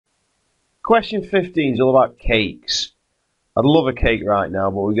Question 15 is all about cakes. I'd love a cake right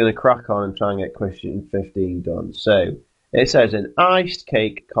now, but we're going to crack on and try and get question 15 done. So, it says an iced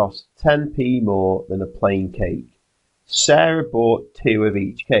cake costs 10p more than a plain cake. Sarah bought 2 of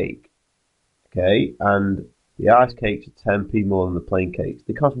each cake. Okay, and the iced cakes are 10p more than the plain cakes.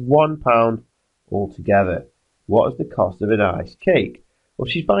 They cost £1 altogether. What is the cost of an iced cake? Well,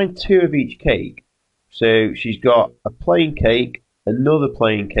 she's buying 2 of each cake. So she's got a plain cake, another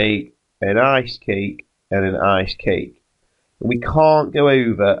plain cake, an iced cake, and an iced cake. And we can't go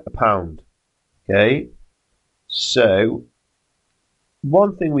over £1. Okay? So,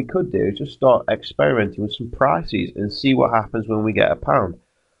 one thing we could do is just start experimenting with some prices and see what happens when we get £1.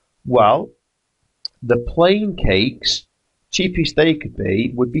 Well, the plain cakes, cheapest they could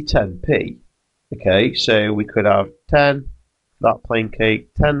be, would be 10p. Okay, so we could have 10 for that plain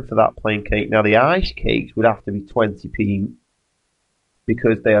cake, 10 for that plain cake. Now the ice cakes would have to be 20p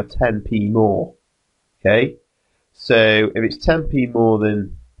because they are 10p more. Okay, so if it's 10p more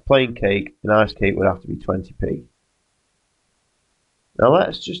than plain cake, an ice cake would have to be 20p. Now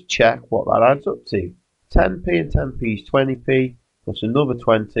let's just check what that adds up to. 10p and 10p is 20p, plus another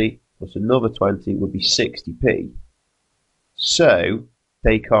 20, plus another 20 would be 60p. So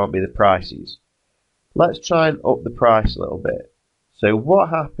they can't be the prices. Let's try and up the price a little bit. So what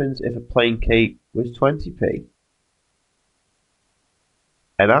happens if a plain cake was 20p?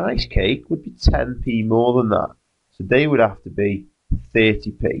 An ice cake would be 10p more than that. So they would have to be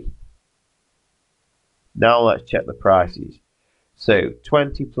 30p. Now let's check the prices. So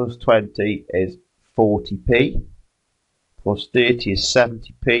 20 plus 20 is 40p, plus 30 is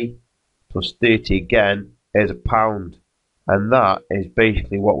 70p, plus 30 again is £1. And that is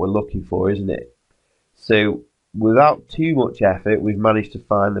basically what we're looking for, isn't it? So without too much effort, we've managed to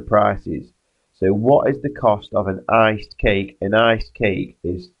find the prices. So what is the cost of an iced cake? An iced cake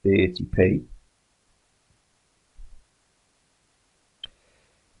is 30p.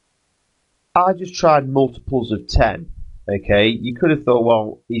 I just tried multiples of 10. Okay, you could have thought,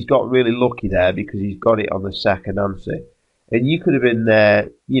 well, he's got really lucky there because he's got it on the second answer. And you could have been there,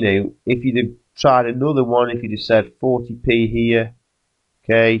 you know, if you'd have tried another one, if you'd have said 40p here,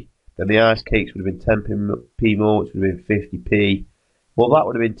 okay, then the ice cakes would have been 10p more, which would have been 50p. Well, that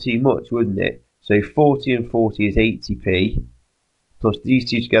would have been too much, wouldn't it? So 40 and 40 is 80p, plus these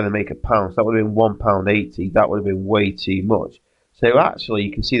two together make £1. So that would have been £1.80. That would have been way too much. So actually,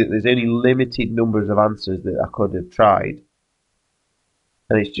 you can see that there's only limited numbers of answers that I could have tried.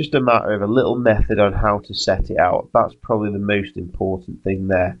 And it's just a matter of a little method on how to set it out. That's probably the most important thing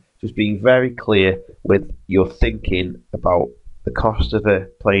there. Just being very clear with your thinking about the cost of a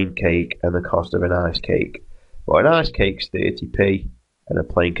plain cake and the cost of an ice cake. Well, an ice cake's 30p and a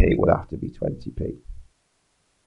plain cake would have to be 20p.